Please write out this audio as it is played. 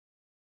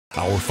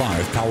Our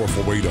 5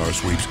 powerful radar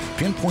sweeps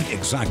pinpoint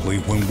exactly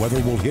when weather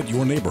will hit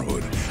your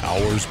neighborhood,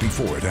 hours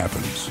before it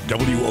happens.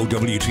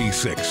 WOWT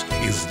 6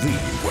 is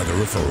the weather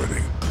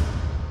authority.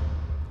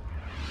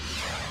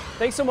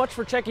 Thanks so much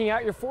for checking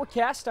out your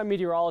forecast. I'm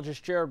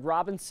meteorologist Jared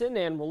Robinson,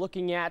 and we're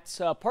looking at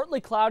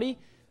partly cloudy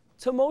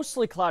to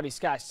mostly cloudy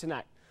skies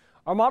tonight.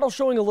 Our model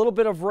showing a little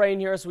bit of rain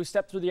here as we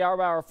step through the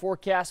hour-by-hour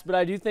forecast, but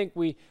I do think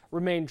we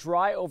remain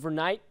dry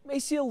overnight. May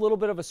see a little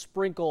bit of a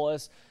sprinkle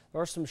as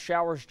there are some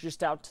showers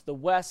just out to the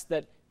west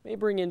that may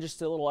bring in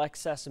just a little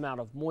excess amount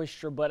of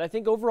moisture, but I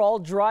think overall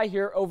dry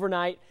here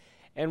overnight,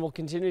 and we'll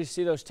continue to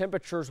see those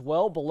temperatures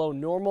well below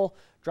normal,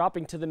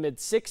 dropping to the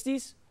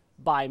mid-60s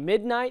by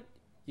midnight.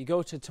 You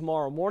go to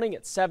tomorrow morning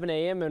at 7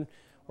 a.m. and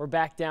we're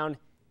back down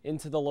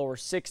into the lower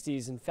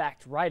 60s. In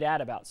fact, right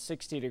at about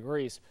 60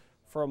 degrees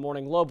for a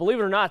morning low. Believe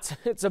it or not,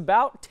 it's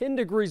about 10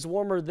 degrees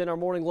warmer than our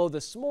morning low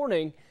this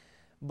morning,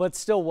 but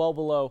still well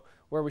below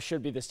where we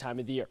should be this time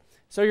of the year.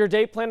 So your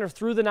day planner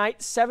through the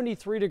night,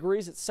 73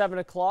 degrees at 7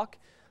 o'clock,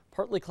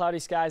 partly cloudy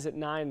skies at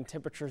 9, and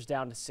temperatures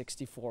down to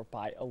 64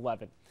 by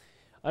 11.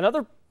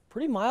 Another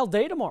pretty mild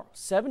day tomorrow,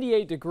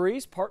 78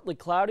 degrees, partly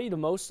cloudy to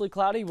mostly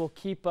cloudy. We'll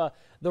keep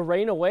the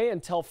rain away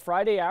until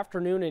Friday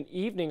afternoon and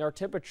evening. Our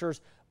temperatures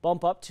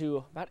bump up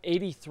to about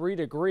 83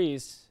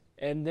 degrees,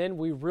 and then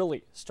we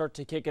really start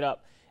to kick it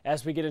up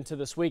as we get into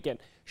this weekend.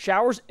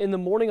 Showers in the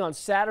morning on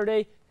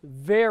Saturday,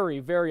 very,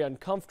 very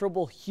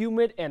uncomfortable,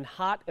 humid and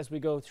hot as we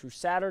go through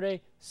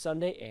Saturday,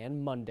 Sunday,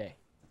 and Monday.